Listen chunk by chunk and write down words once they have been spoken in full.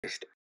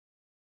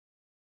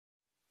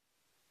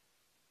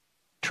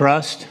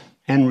Trust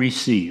and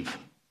receive.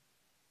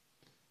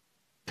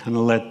 Kind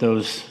of let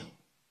those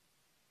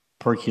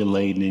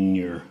percolate in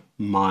your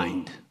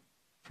mind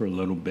for a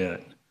little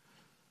bit.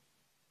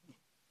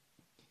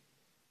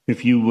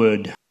 If you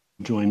would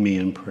join me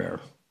in prayer.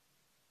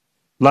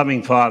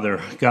 Loving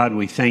Father, God,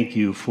 we thank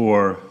you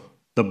for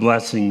the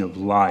blessing of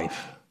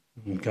life.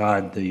 And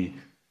God, the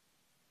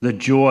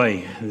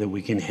joy that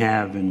we can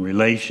have in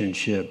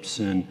relationships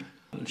and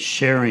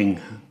sharing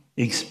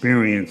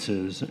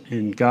experiences.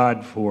 And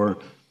God, for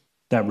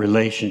that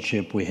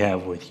relationship we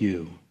have with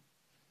you.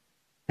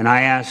 And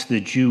I ask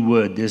that you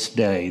would this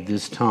day,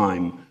 this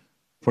time,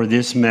 for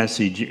this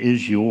message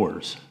is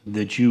yours,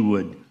 that you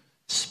would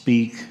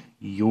speak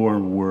your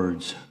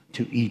words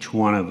to each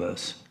one of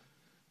us,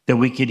 that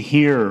we could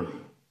hear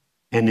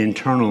and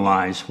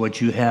internalize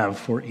what you have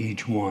for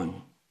each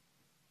one.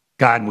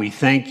 God, we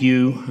thank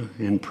you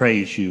and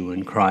praise you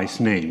in Christ's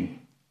name.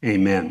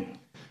 Amen.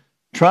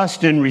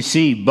 Trust and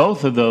receive,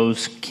 both of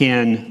those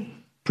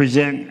can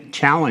present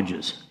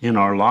challenges in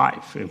our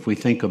life. If we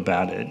think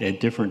about it, at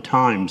different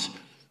times,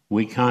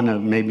 we kind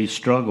of maybe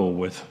struggle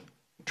with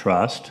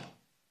trust,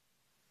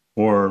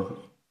 or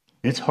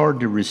it's hard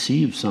to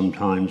receive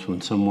sometimes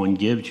when someone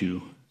gives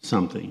you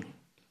something.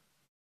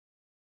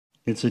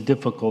 It's a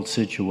difficult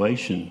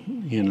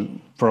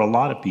situation for a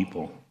lot of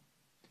people.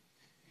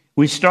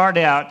 We start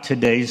out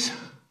today's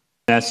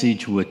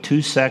message with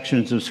two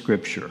sections of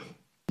Scripture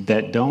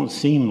that don't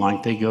seem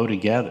like they go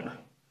together.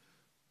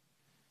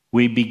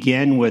 We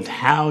begin with,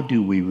 how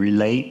do we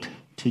relate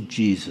to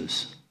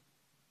Jesus?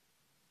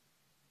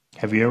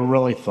 Have you ever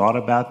really thought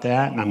about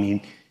that? I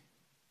mean,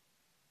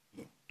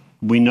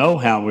 we know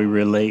how we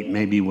relate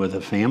maybe with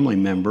a family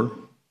member,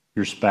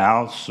 your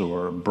spouse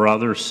or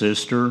brother,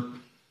 sister.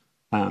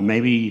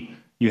 Maybe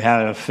you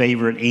have a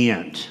favorite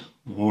aunt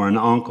or an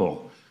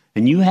uncle,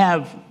 and you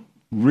have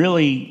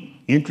really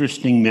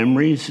interesting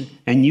memories,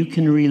 and you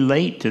can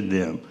relate to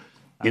them.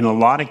 In a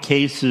lot of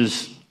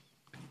cases,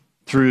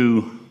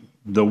 through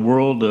the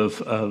world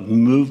of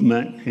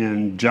movement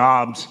and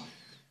jobs,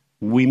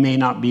 we may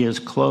not be as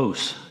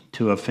close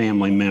to a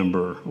family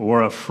member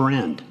or a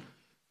friend.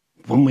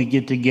 When we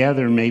get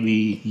together,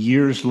 maybe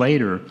years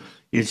later,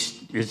 it's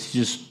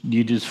just,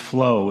 you just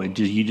flow.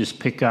 You just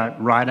pick up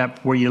right up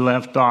where you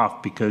left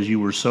off because you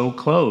were so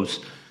close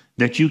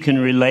that you can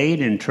relate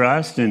and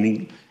trust,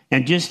 and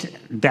just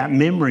that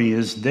memory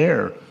is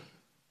there.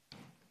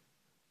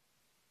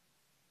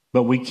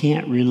 But we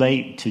can't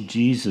relate to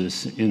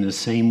Jesus in the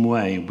same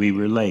way we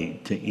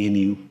relate to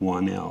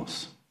anyone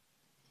else.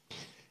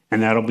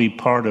 And that'll be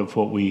part of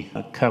what we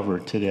cover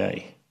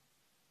today.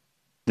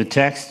 The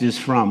text is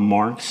from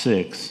Mark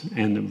 6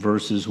 and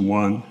verses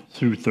 1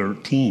 through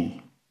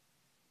 13.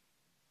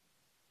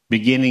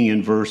 Beginning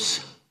in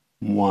verse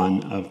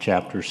 1 of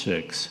chapter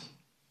 6.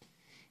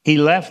 He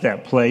left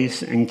that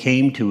place and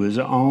came to his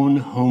own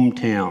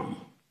hometown.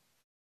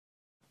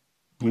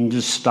 And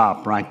just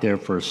stop right there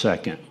for a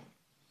second.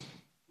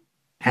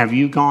 Have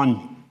you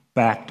gone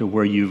back to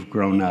where you've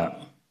grown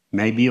up?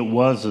 Maybe it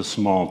was a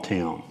small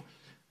town.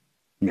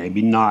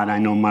 Maybe not. I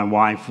know my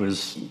wife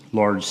was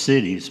large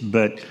cities,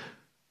 but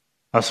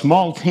a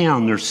small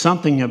town, there's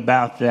something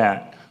about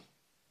that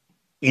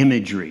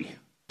imagery.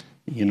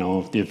 You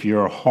know, if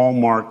you're a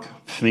Hallmark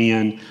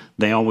fan,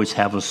 they always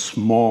have a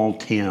small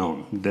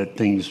town that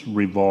things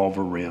revolve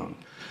around.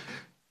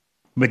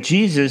 But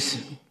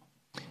Jesus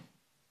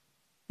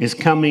is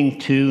coming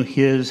to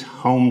his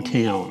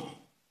hometown.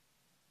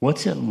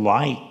 What's it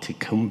like to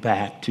come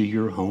back to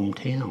your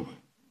hometown?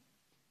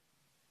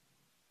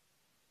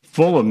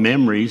 Full of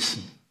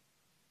memories.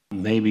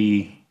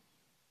 Maybe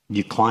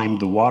you climbed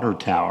the water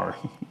tower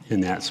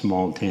in that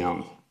small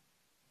town.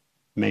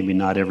 Maybe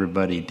not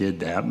everybody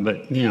did that,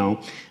 but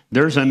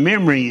there's a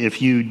memory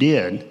if you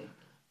did.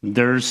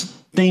 There's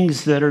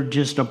things that are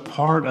just a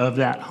part of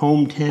that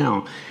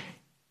hometown.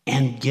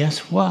 And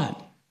guess what?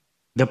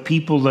 The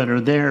people that are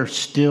there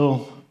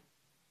still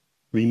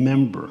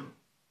remember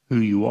who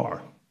you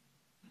are.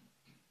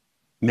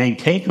 May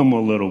take them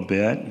a little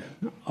bit.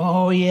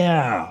 Oh,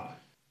 yeah,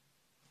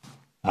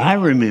 I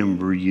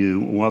remember you.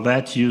 Well,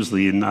 that's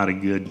usually not a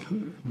good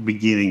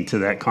beginning to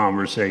that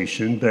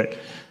conversation, but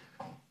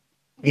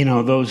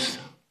those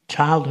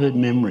childhood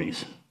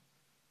memories,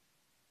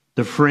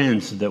 the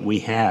friends that we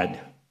had,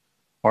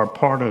 are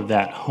part of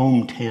that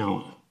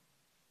hometown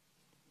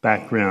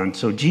background.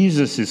 So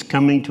Jesus is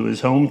coming to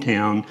his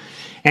hometown,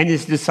 and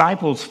his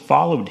disciples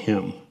followed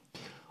him.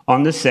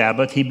 On the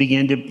Sabbath, he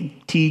began to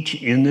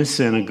teach in the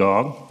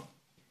synagogue,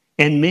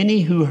 and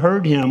many who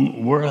heard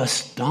him were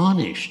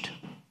astonished.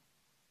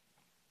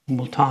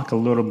 We'll talk a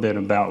little bit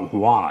about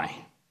why.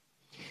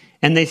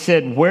 And they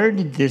said, "Where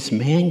did this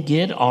man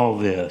get all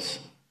this?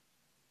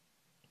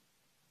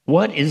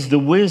 What is the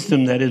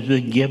wisdom that has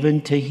been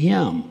given to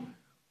him?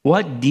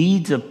 What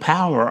deeds of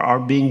power are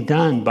being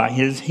done by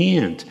his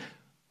hands?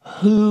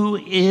 Who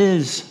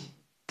is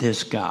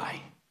this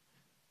guy?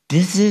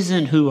 This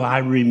isn't who I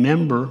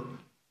remember.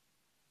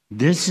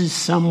 This is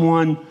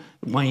someone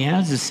Well, he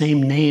has the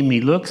same name.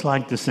 He looks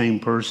like the same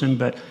person,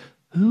 but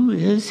who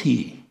is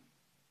he?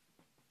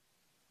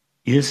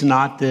 Is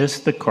not this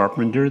the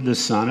carpenter, the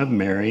son of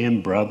Mary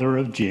and brother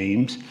of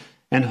James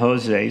and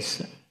Jose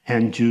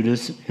and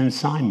Judas and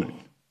Simon?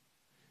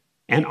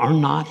 And are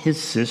not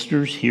his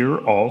sisters here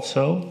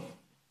also,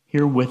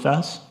 here with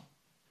us?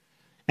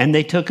 And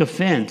they took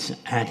offense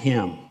at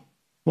him.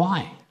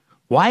 Why?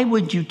 Why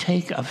would you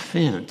take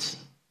offense?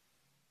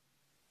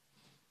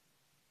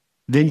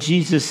 Then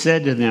Jesus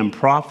said to them,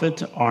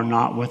 prophets are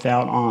not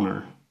without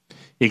honor,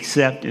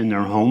 except in their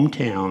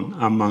hometown,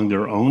 among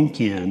their own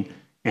kin,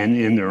 and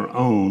in their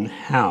own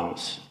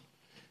house.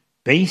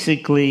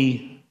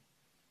 Basically,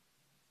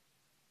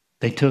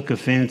 they took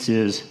offense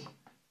is,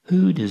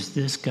 who does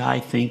this guy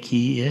think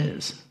he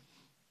is?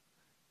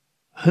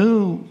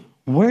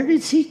 Where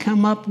does he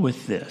come up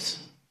with this?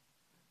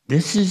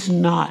 This is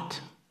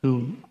not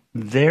who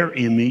their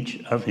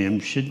image of him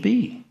should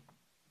be.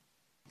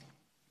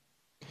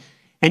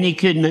 And he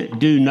could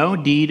do no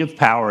deed of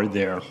power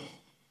there,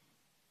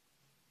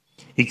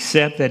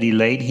 except that he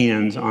laid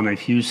hands on a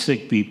few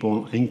sick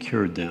people and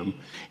cured them.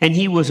 And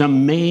he was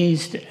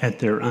amazed at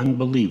their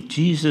unbelief.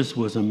 Jesus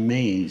was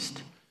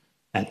amazed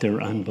at their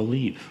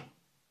unbelief.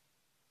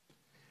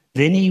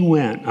 Then he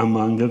went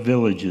among the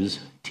villages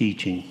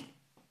teaching.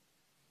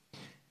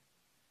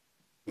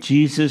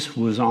 Jesus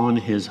was on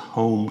his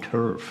home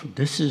turf.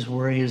 This is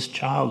where his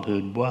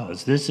childhood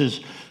was. This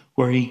is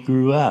where he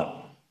grew up.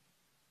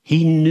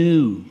 He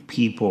knew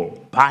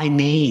people by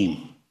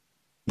name.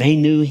 They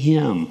knew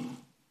him.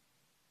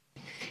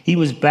 He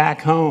was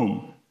back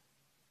home,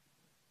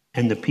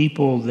 and the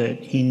people that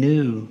he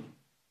knew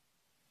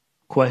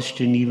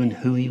questioned even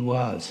who he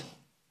was.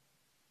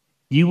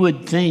 You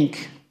would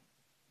think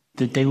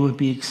that they would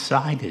be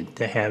excited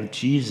to have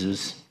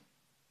Jesus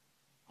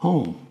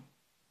home.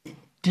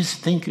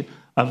 Just think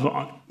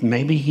of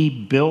maybe he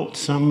built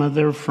some of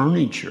their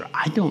furniture.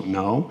 I don't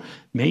know.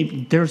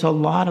 Maybe there's a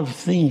lot of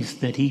things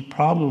that he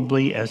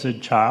probably, as a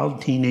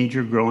child,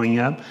 teenager growing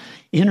up,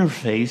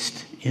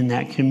 interfaced in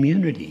that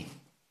community.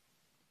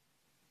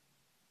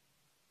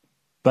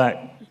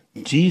 But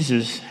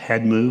Jesus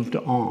had moved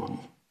on.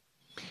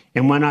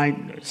 And when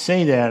I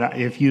say that,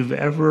 if you've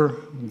ever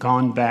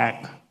gone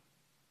back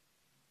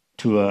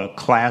to a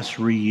class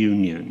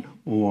reunion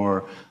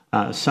or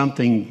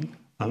something,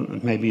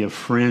 maybe a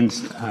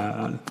friend's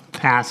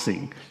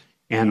passing,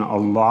 and a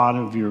lot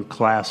of your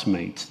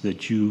classmates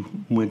that you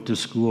went to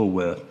school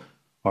with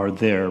are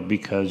there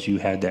because you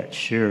had that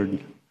shared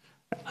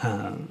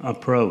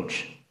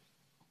approach.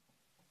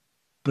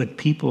 But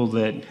people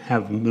that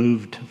have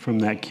moved from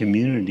that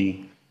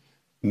community,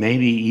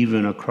 maybe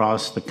even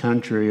across the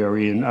country or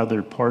in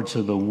other parts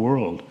of the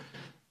world,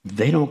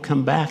 they don't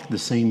come back the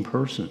same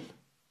person.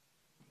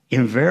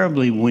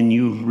 Invariably, when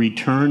you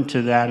return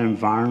to that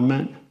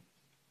environment,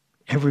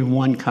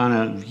 everyone kind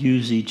of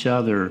views each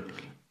other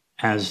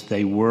as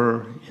they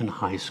were in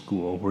high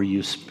school, where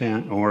you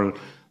spent, or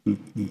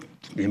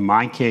in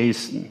my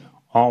case,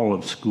 all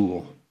of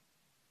school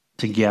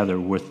together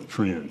with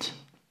friends.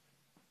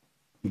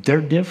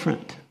 They're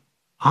different.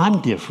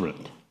 I'm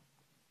different.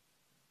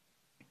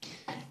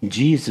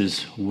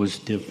 Jesus was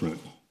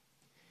different.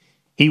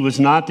 He was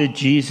not the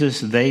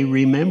Jesus they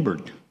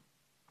remembered.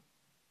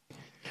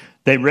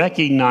 They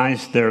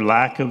recognized their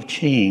lack of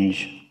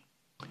change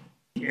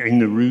in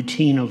the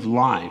routine of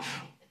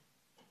life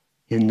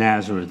in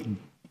Nazareth.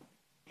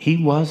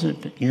 He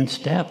wasn't in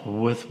step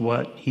with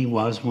what he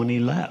was when he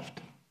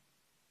left.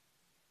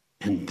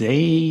 And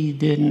they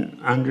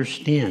didn't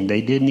understand.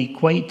 They didn't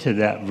equate to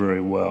that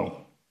very well.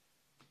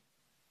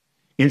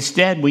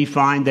 Instead, we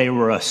find they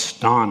were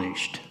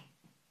astonished.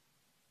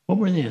 What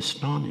were they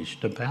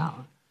astonished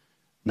about?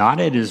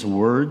 Not at his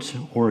words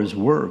or his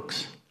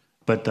works,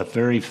 but the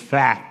very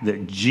fact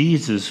that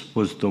Jesus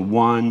was the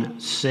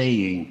one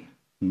saying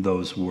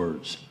those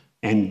words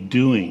and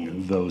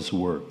doing those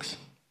works.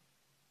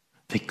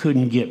 They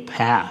couldn't get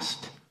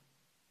past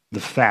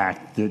the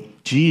fact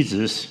that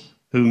Jesus,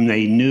 whom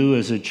they knew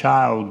as a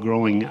child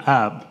growing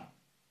up,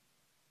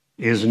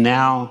 is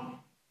now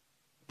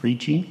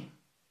preaching,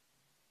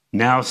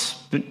 now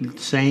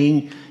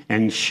saying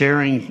and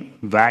sharing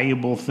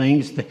valuable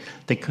things.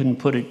 They couldn't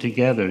put it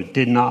together. It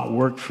did not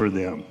work for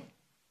them.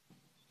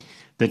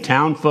 The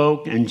town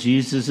folk and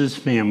Jesus'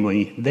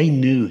 family, they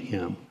knew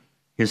him,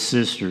 his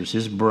sisters,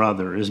 his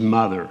brother, his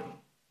mother.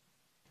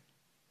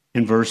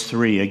 In verse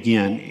 3,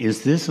 again,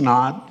 is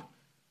not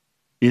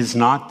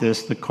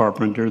this the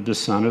carpenter, the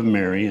son of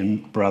Mary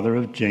and brother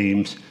of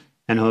James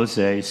and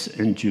Jose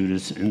and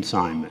Judas and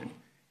Simon?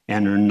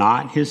 And are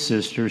not his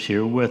sisters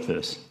here with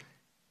us?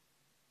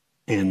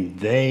 And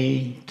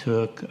they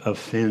took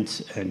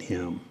offense at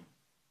him.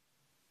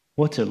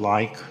 What's it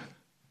like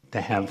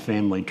to have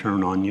family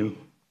turn on you?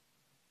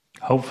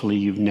 Hopefully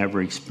you've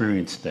never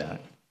experienced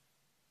that.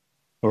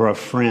 Or a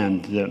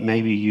friend that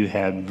maybe you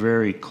had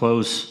very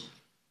close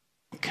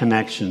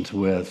connections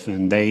with,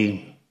 and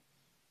they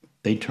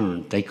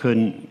turned. They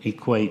couldn't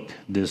equate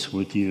this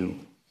with you.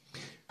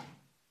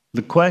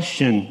 The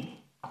question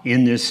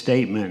in this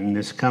statement, and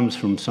this comes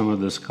from some of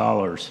the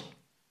scholars,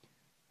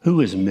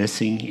 who is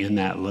missing in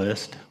that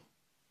list?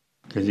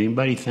 Does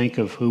anybody think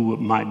of who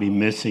might be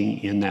missing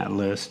in that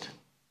list?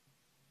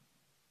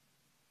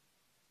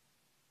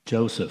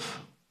 Joseph.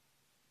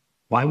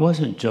 Why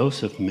wasn't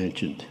Joseph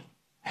mentioned?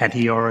 Had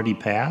he already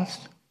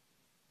passed?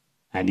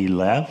 Had he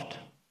left?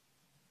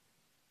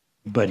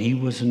 But he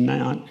was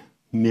not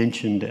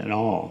mentioned at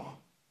all.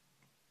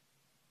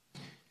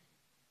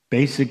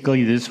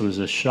 Basically, this was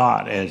a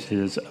shot at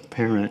his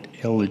apparent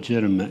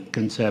illegitimate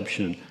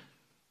conception.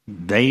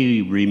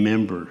 They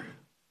remember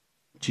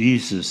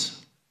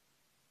Jesus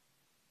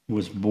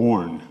was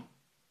born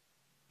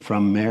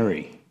from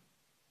Mary.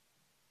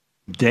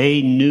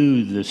 They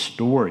knew the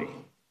story,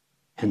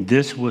 and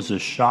this was a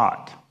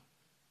shot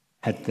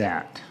at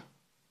that.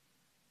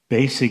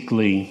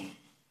 Basically,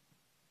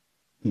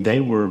 they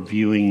were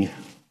viewing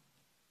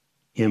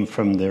him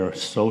from their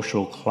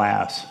social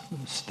class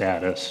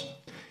status.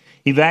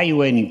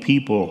 Evaluating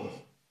people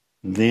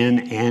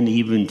then and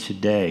even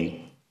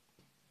today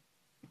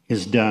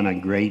is done a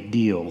great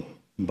deal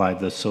by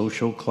the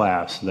social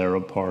class they're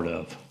a part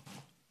of.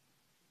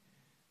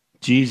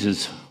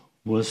 Jesus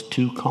was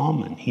too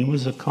common. He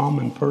was a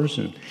common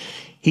person.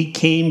 He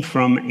came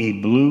from a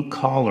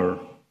blue-collar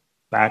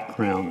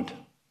background.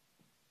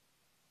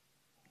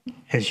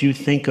 As you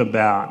think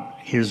about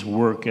his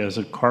work as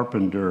a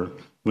carpenter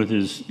with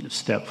his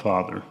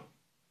stepfather,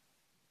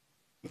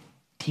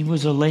 he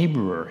was a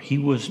laborer. He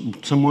was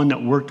someone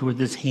that worked with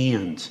his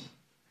hands.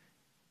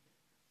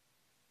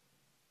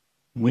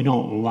 We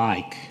don't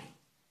like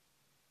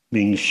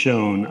being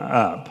shown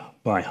up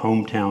by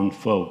hometown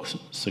folks'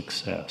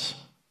 success.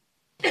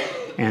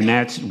 And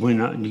that's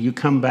when you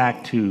come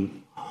back to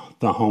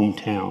the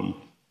hometown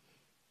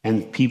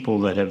and people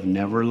that have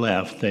never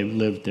left, they've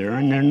lived there,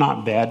 and they're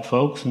not bad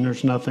folks, and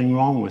there's nothing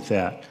wrong with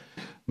that.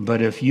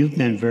 But if you've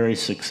been very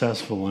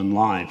successful in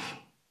life,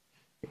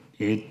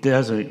 it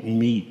doesn't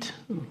meet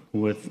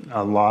with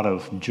a lot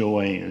of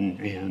joy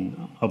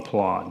and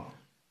applaud.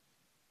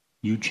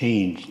 You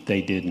changed,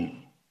 they didn't.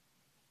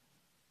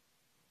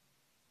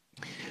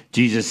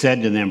 Jesus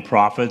said to them,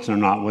 prophets are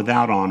not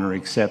without honor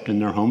except in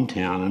their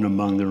hometown and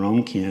among their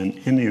own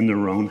kin and in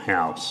their own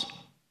house.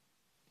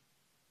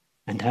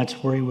 And that's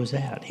where he was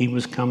at. He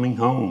was coming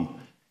home,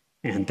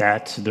 and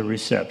that's the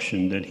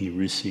reception that he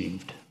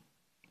received.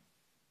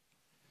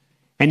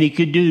 And he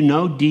could do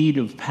no deed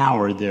of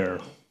power there.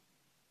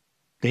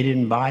 They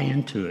didn't buy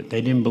into it.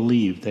 They didn't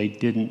believe. They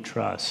didn't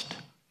trust.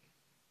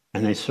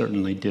 And they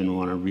certainly didn't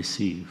want to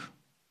receive.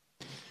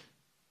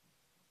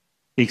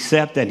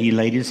 Except that he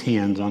laid his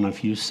hands on a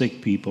few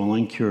sick people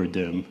and cured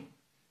them.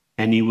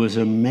 And he was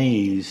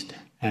amazed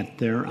at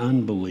their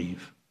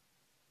unbelief.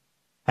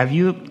 Have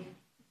you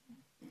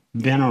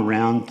been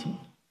around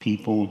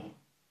people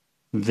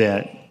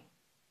that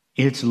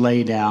it's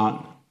laid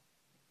out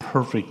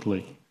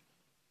perfectly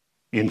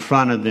in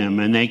front of them,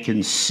 and they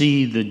can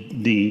see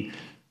the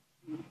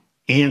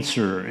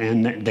answer,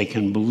 and they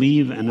can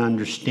believe and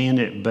understand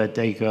it, but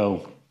they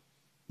go,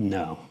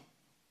 no.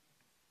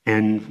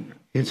 And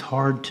it's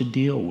hard to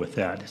deal with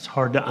that. It's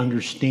hard to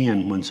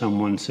understand when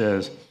someone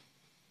says,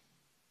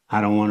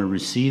 I don't want to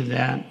receive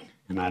that,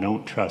 and I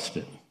don't trust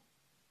it.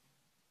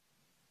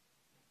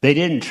 They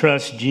didn't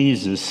trust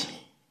Jesus.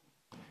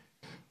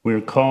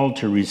 We're called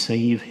to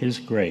receive his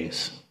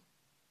grace.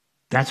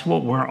 That's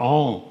what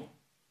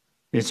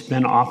it's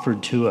been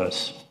offered to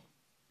us,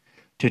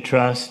 to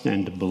trust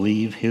and to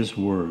believe his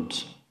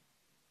words.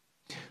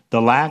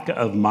 The lack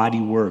of mighty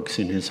works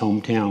in his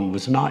hometown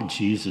was not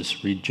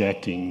Jesus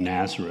rejecting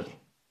Nazareth,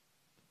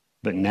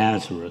 but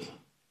Nazareth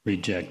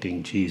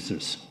rejecting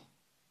Jesus.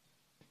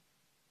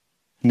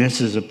 And this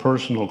is a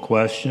personal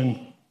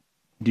question.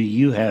 Do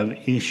you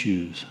have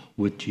issues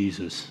with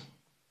Jesus?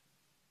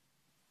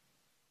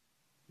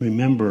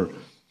 Remember,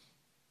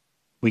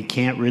 we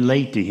can't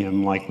relate to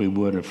him like we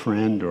would a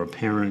friend or a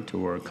parent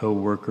or a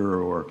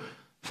coworker or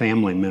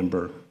family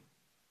member.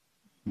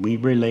 We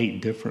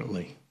relate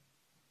differently.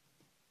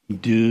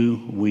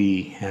 Do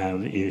we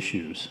have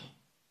issues?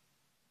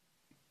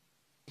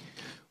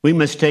 We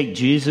must take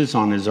Jesus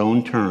on his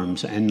own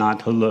terms and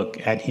not to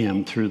look at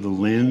him through the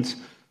lens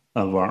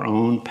of our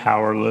own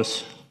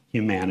powerless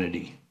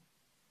humanity.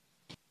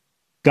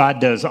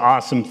 God does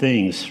awesome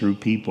things through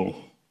people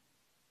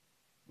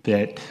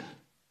that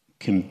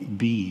can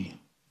be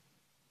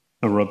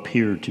or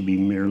appear to be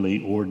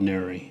merely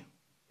ordinary,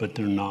 but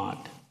they're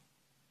not.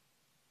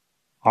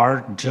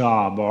 Our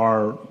job,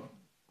 our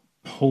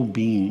whole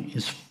being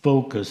is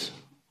focused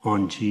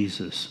on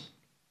Jesus.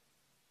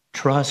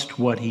 Trust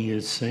what he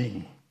is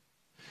saying.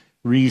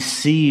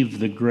 Receive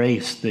the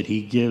grace that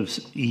he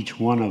gives each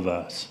one of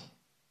us.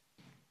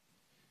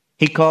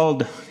 He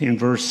called in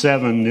verse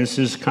 7, this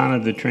is kind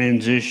of the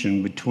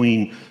transition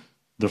between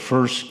the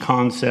first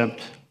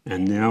concept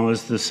and now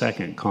is the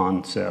second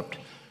concept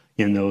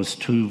in those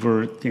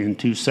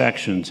two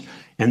sections.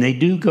 And they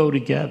do go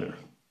together.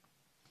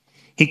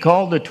 He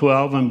called the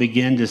 12 and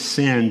began to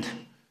send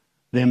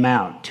them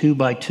out 2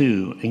 by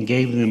 2 and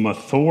gave them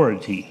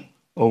authority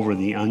over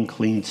the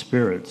unclean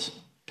spirits.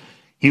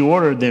 He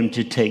ordered them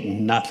to take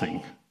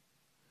nothing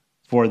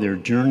for their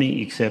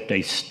journey except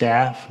a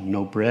staff,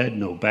 no bread,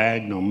 no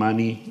bag, no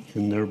money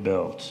in their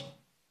belts.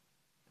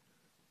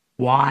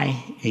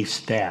 Why a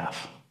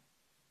staff?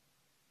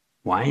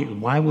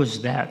 Why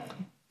was that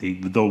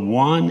the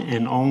one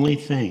and only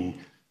thing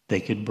they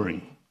could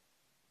bring?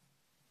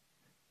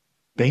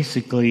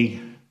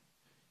 Basically,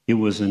 it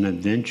was an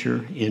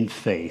adventure in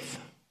faith.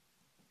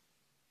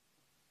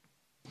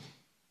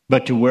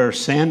 But to wear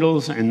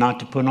sandals and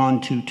not to put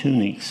on 2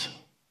 tunics.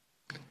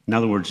 In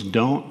other words,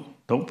 don't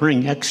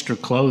bring extra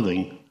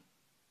clothing.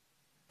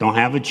 Don't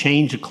have a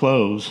change of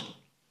clothes.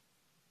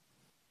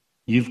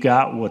 You've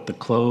got what the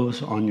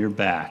clothes on your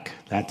back.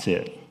 That's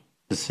it.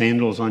 The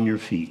sandals on your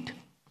feet.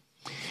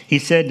 He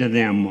said to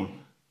them,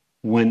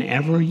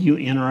 whenever you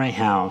enter a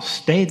house,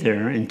 stay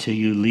there until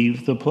you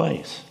leave the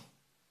place.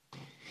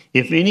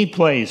 If any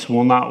place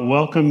will not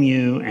welcome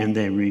you and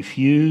they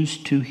refuse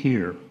to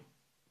hear,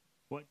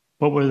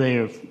 what were they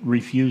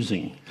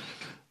refusing?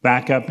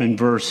 Back up in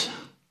verse,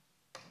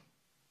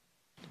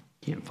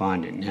 can't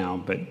find it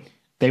now, but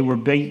they were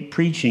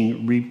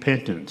preaching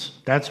repentance.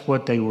 That's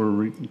what they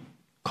were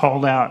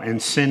called out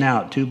and sent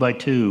out 2 by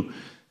 2.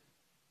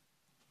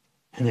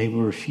 And they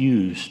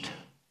refused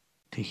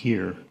to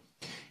hear.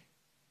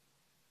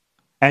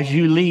 As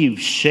you leave,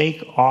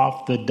 shake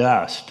off the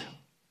dust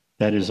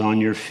that is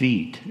on your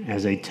feet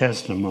as a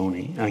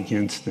testimony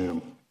against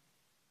them.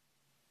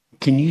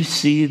 Can you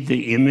see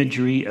the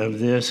imagery of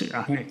this?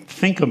 I mean,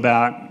 think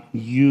about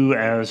you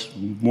as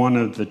one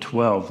of the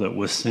 12 that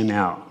was sent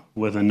out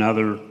with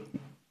another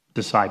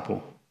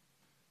disciple.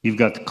 You've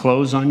got the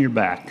clothes on your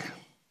back.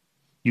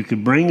 You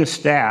could bring a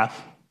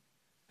staff,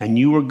 and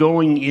you were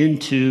going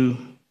into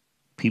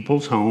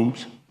people's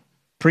homes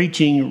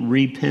preaching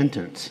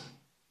repentance.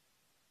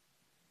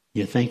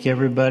 You think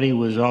everybody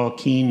was all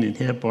keen and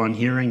hip on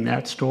hearing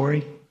that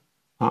story?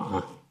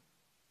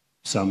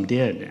 Some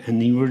did,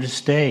 and you were to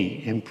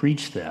stay and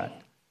preach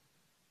that.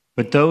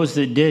 But those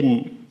that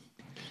didn't,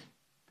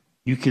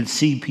 you could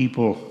see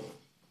people,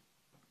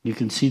 you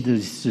can see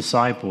these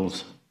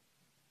disciples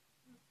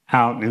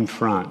out in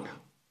front,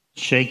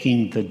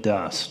 shaking the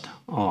dust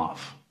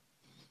off.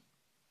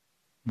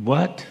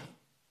 What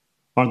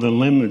are the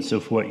limits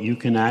of what you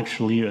can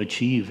actually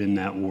achieve in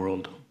that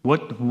world?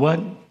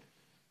 What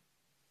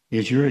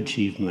is your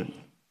achievement?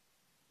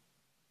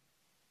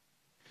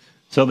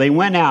 So they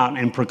went out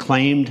and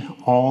proclaimed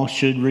all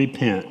should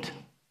repent.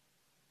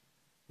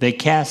 They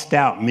cast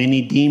out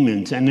many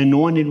demons and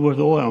anointed with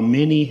oil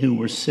many who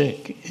were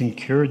sick and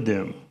cured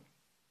them.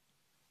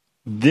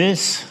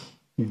 This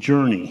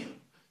journey,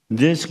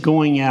 this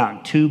going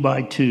out 2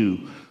 by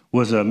 2,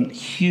 was a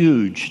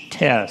huge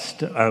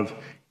test of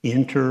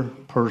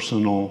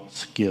interpersonal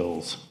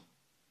skills.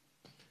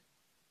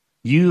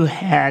 You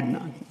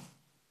had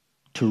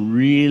to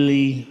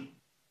really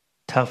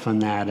toughen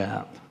that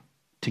up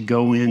to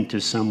go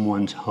into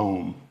someone's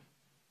home,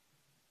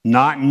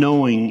 not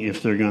knowing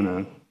if they're going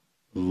to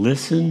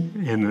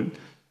listen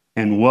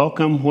and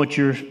welcome what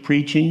you're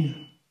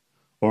preaching,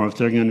 or if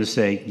they're going to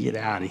say, get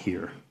out of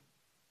here.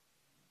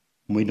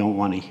 We don't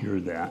want to hear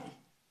that.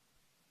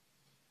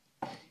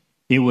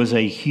 It was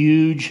a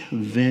huge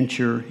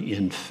venture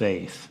in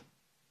faith.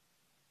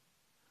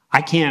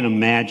 I can't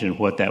imagine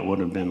what that would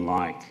have been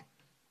like.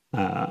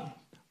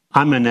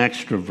 I'm an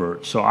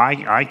extrovert, so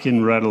I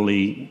can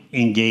readily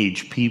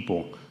engage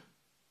people.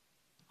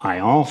 I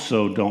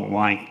also don't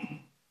like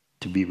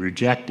to be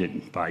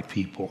rejected by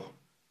people.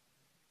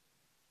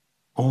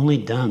 Only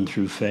done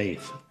through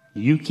faith.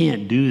 You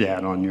can't do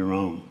that on your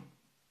own.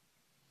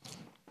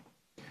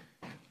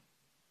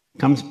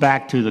 Comes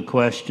back to the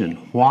question,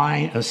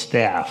 why a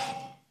staff?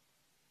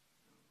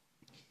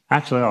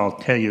 Actually, I'll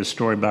tell you a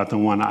story about the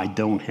one I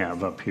don't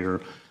have up here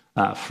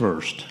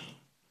first.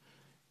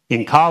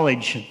 In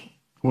college,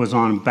 was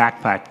on a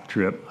backpack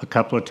trip a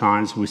couple of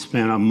times. We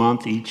spent a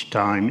month each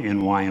time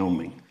in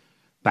Wyoming,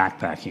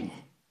 backpacking.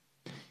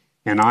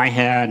 And I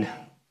had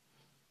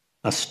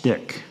a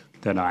stick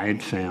that I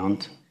had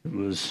found. It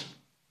was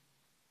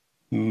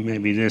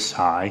maybe this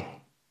high.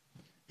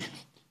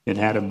 It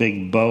had a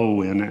big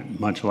bow in it,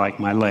 much like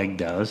my leg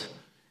does.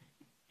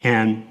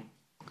 And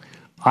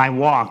I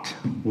walked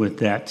with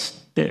that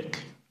stick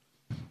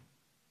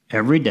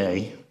every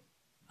day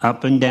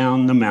up and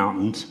down the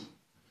mountains,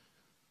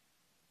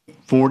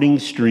 fording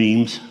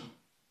streams,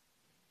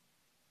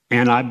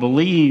 and I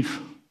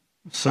believe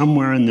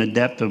somewhere in the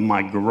depth of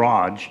my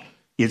garage,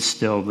 it's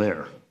still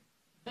there.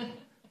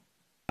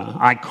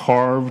 I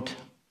carved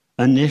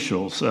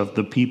initials of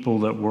the people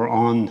that were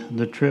on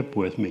the trip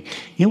with me.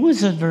 It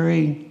was a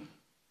very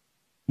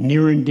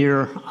near and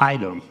dear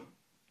item.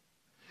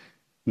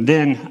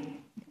 Then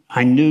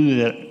I knew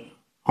that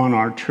on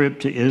our trip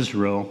to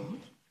Israel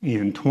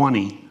in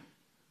 20,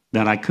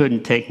 that I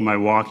couldn't take my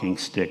walking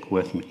stick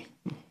with me.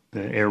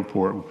 The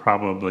airport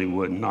probably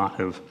would not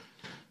have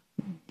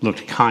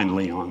looked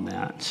kindly on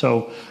that.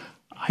 So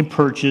I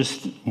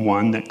purchased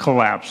one that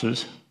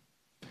collapses.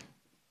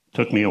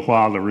 Took me a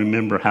while to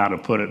remember how to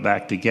put it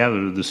back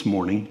together this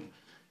morning.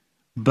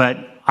 But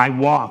I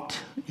walked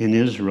in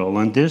Israel,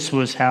 and this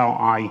was how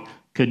I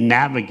could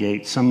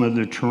navigate some of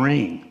the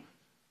terrain.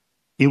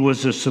 It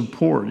was a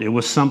support. It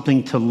was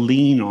something to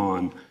lean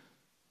on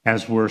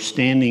as we're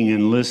standing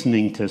and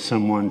listening to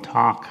someone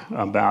talk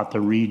about the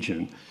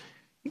region.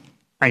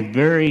 A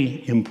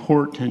very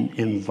important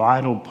and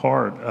vital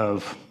part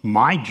of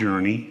my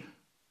journey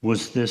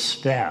was this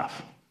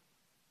staff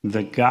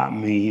that got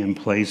me in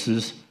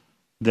places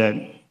that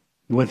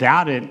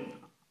without it,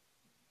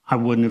 I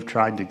wouldn't have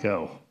tried to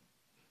go.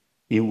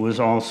 It was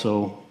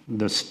also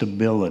the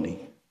stability,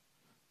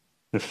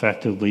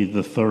 effectively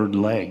the third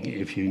leg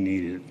if you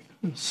need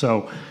it.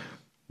 So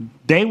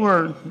they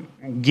were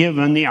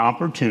given the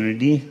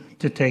opportunity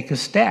to take a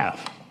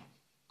staff.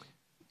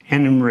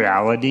 And in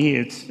reality,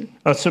 it's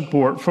a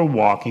support for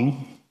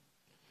walking,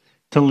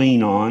 to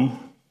lean on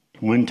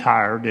when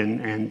tired.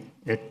 And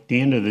at the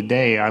end of the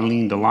day, I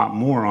leaned a lot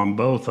more on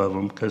both of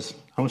them because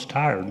I was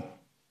tired.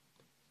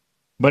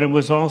 But it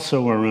was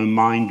also a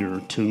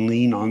reminder to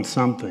lean on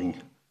something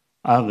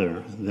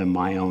other than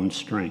my own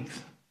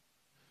strength.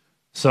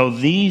 So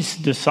these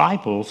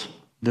disciples,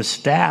 the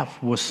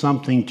staff was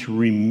something to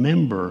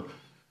remember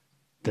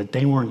that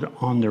they weren't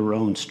on their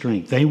own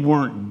strength. They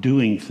weren't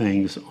doing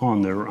things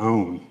on their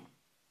own.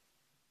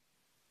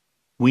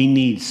 We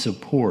need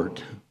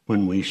support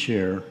when we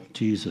share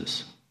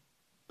Jesus.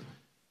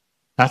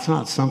 That's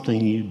not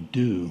something you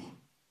do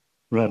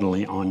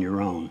readily on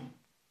your own.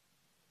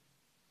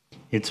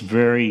 It's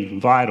very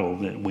vital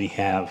that we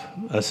have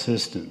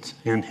assistance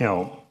and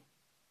help.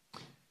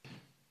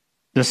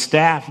 The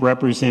staff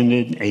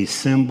represented a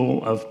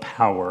symbol of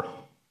power,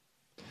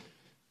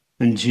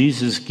 and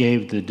Jesus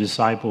gave the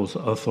disciples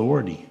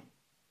authority.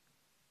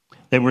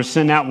 They were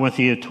sent out with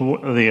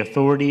the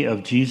authority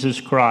of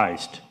Jesus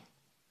Christ,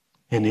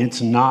 and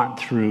it's not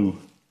through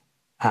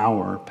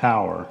our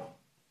power,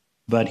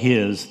 but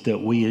His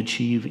that we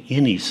achieve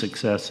any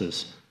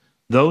successes.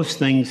 Those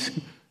things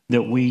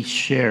that we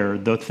share,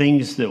 the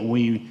things that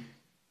we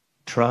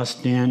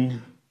trust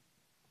in,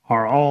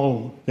 are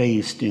all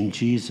based in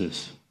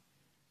Jesus.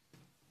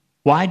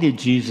 Why did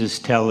Jesus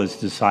tell His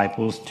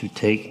disciples to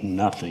take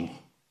nothing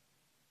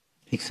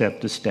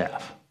except a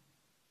staff?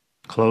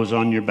 Clothes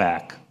on your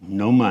back,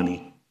 no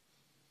money,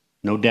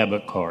 no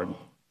debit card.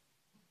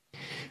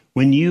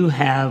 When you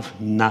have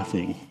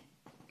nothing,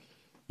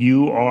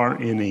 you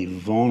are in a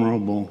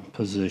vulnerable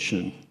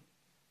position.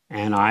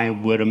 And I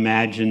would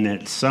imagine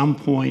that at some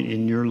point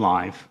in your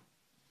life,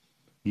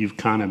 you've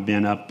kind of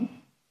been up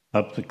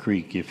the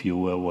creek, if you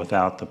will,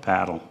 without the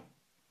paddle.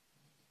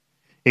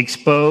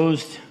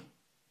 Exposed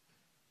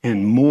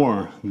and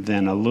more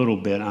than a little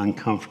bit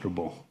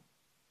uncomfortable.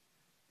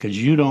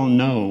 Because you don't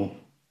know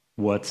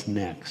what's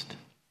next.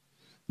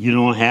 You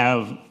don't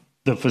have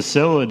the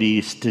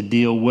facilities to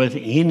deal with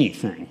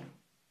anything.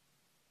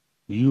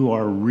 You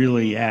are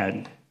really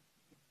at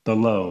the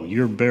low.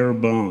 You're bare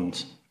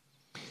bones.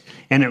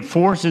 And it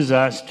forces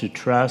us to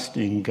trust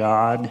in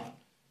God's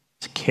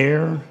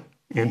care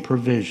and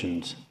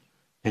provisions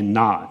and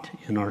not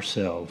in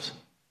ourselves.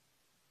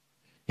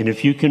 And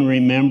if you can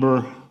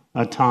remember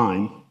a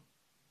time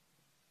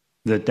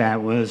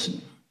that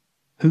was,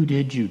 who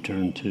did you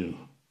turn to?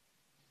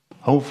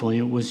 Hopefully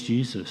it was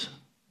Jesus.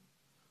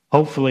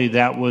 Hopefully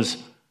that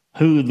was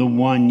who the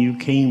one you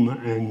came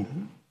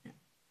and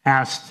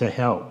asked to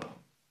help.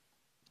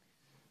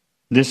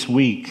 This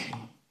week,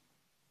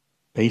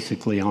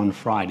 basically on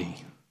Friday,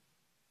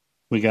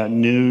 we got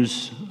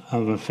news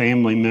of a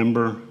family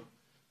member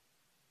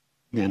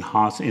in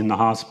the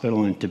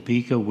hospital in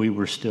Topeka. We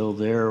were still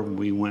there.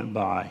 We went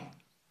by.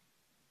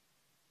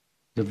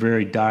 It's a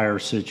very dire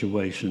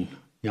situation.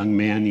 Young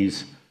man,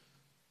 he's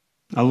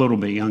a little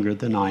bit younger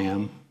than I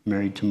am,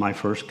 married to my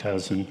first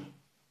cousin.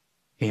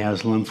 He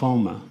has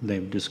lymphoma,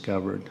 they've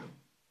discovered,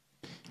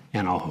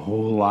 and a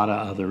whole lot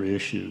of other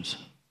issues.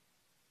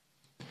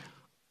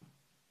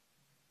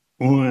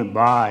 We went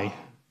by,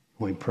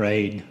 we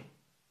prayed.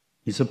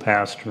 He's a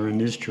pastor in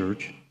his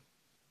church,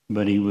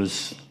 but he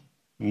was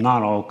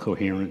not all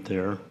coherent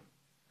there.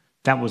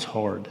 That was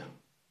hard.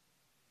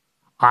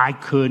 I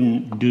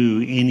couldn't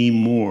do any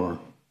more.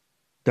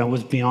 That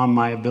was beyond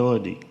my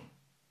ability,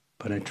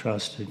 but I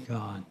trusted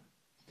God.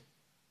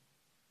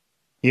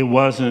 It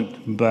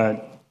wasn't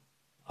but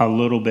a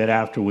little bit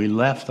after we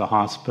left the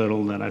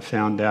hospital that I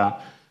found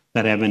out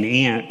that I have an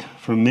aunt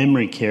from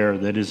memory care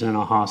that is in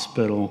a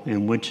hospital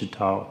in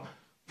Wichita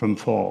from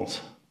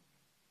Falls.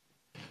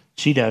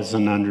 She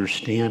doesn't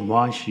understand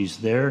why she's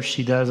there.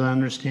 She doesn't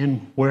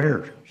understand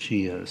where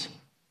she is.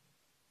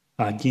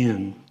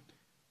 Again,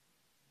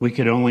 we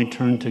could only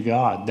turn to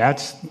God.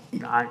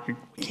 We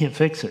can't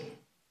fix it.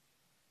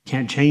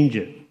 Can't change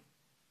it.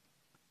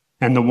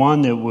 And the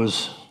one that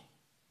was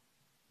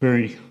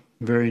very,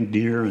 very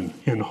dear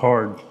and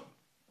hard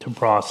to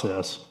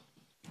process,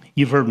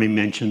 you've heard me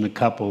mention the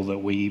couple that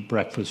we eat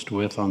breakfast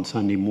with on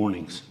Sunday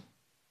mornings.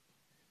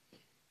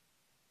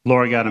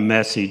 Laura got a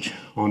message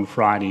on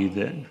Friday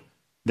that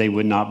they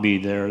would not be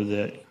there,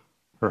 that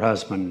her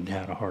husband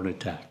had a heart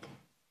attack.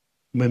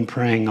 I've been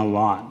praying a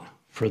lot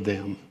for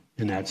them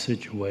in that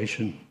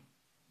situation.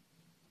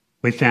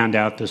 We found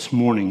out this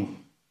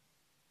morning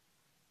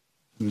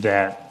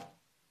that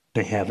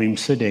they have him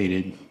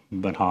sedated,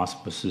 but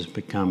hospice is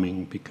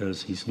becoming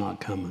because he's not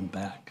coming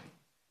back.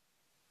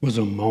 It was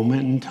a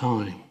moment in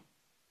time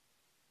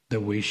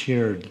that we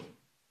shared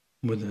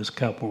with this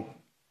couple.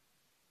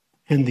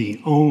 And the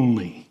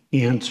only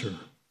answer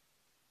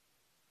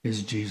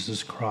is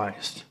Jesus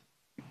Christ.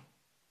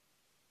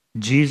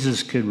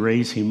 Jesus could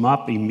raise him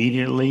up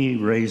immediately,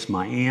 raise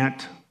my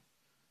aunt,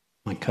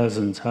 my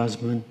cousin's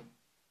husband.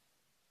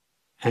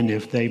 And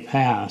if they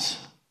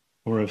pass,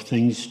 or if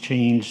things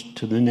change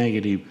to the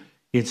negative,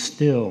 it's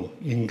still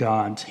in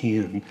God's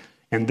hand.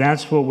 And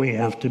that's what we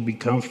have to be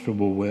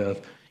comfortable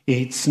with.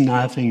 It's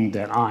nothing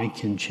that I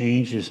can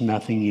change. It's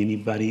nothing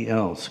anybody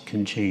else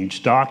can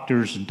change.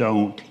 Doctors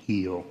don't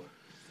heal.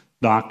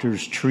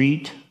 Doctors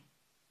treat.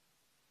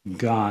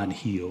 God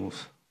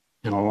heals.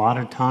 And a lot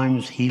of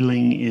times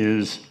healing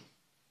is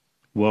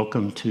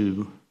welcome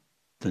to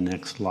the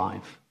next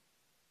life.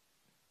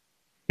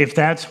 If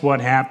that's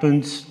what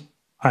happens,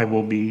 I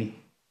will be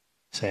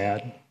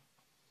sad.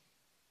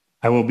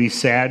 I will be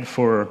sad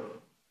for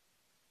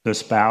the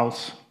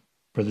spouse,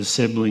 for the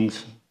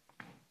siblings.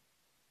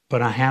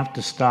 But I have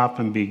to stop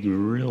and be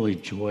really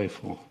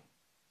joyful.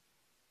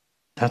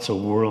 That's a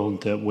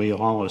world that we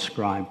all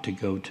ascribe to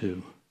go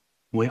to.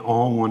 We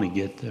all want to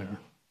get there.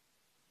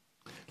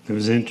 It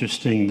was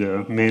interesting,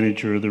 the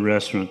manager of the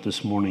restaurant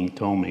this morning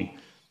told me,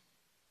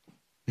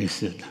 he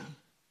said,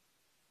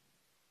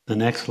 the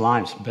next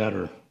life's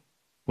better,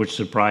 which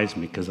surprised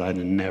me because I'd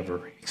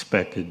never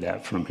expected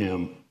that from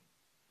him.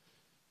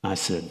 I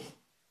said,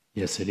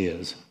 yes, it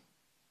is.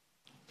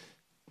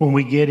 When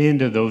we get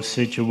into those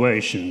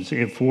situations,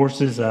 it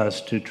forces us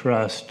to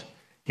trust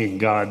in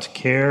God's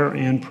care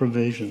and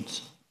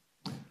provisions,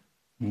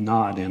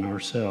 not in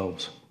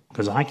ourselves,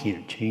 because I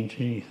can't change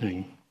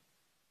anything.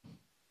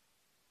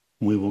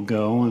 We will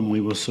go and we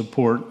will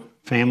support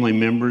family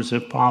members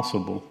if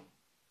possible.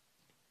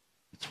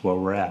 That's where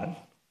we're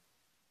at.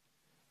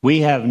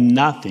 We have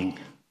nothing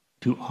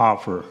to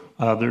offer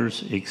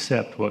others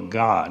except what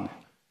God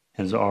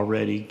has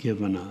already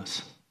given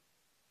us.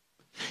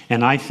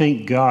 And I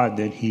thank God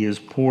that he has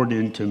poured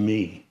into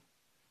me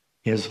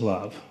his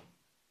love.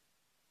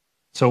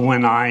 So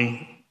when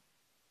I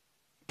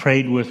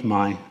prayed with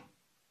my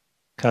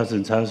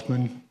cousin's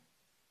husband,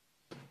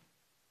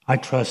 I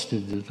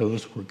trusted that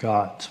those were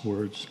God's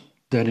words,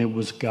 that it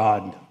was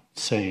God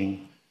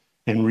saying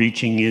and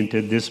reaching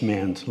into this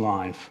man's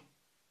life.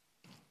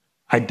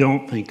 I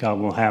don't think I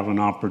will have an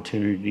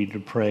opportunity to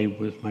pray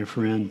with my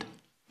friend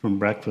from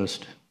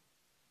breakfast,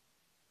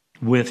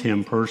 with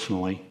him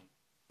personally,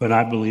 but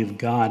I believe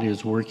God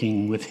is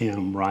working with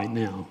him right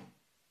now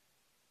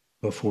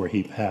before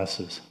he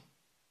passes.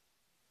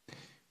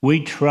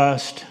 We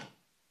trust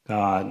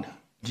God,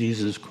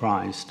 Jesus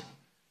Christ,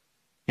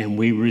 and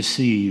we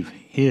receive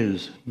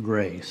his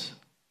grace.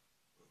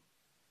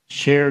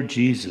 Share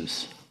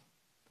Jesus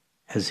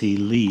as he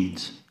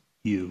leads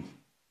you.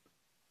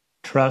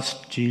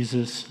 Trust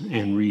Jesus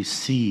and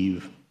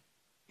receive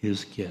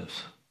his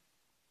gifts.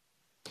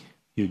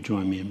 You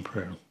join me in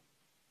prayer.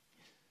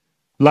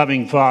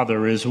 Loving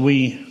Father, as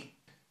we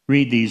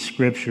read these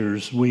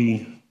scriptures,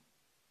 we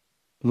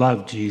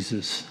love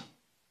Jesus.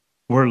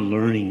 We're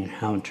learning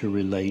how to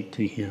relate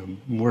to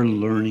him. We're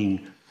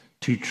learning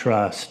to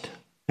trust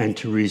and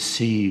to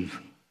receive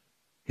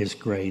his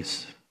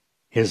grace,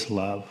 his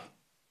love.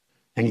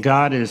 And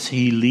God, as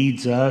he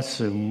leads us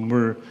and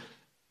we're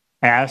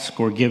asked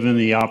or given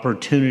the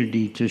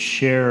opportunity to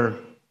share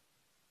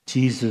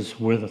Jesus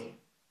with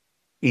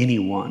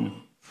anyone,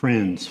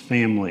 friends,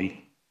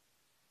 family,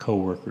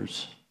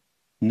 co-workers,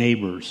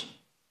 neighbors,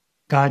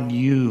 God,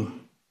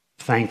 you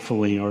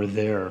thankfully are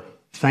there.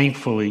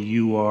 Thankfully,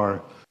 you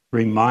are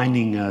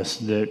reminding us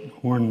that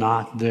we're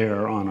not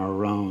there on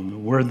our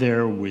own. We're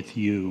there with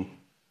you.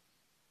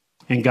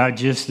 And God,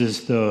 just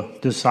as the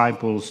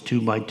disciples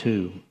 2 by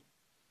 2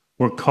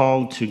 were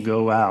called to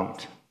go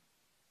out,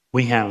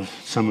 we have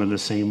some of the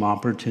same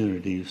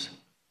opportunities.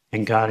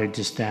 And God, I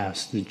just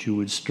ask that you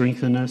would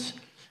strengthen us,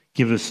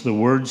 give us the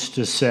words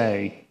to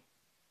say,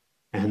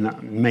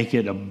 and make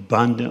it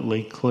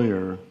abundantly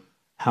clear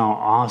how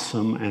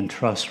awesome and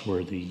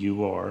trustworthy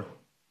you are.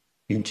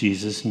 In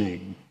Jesus'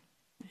 name,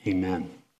 amen.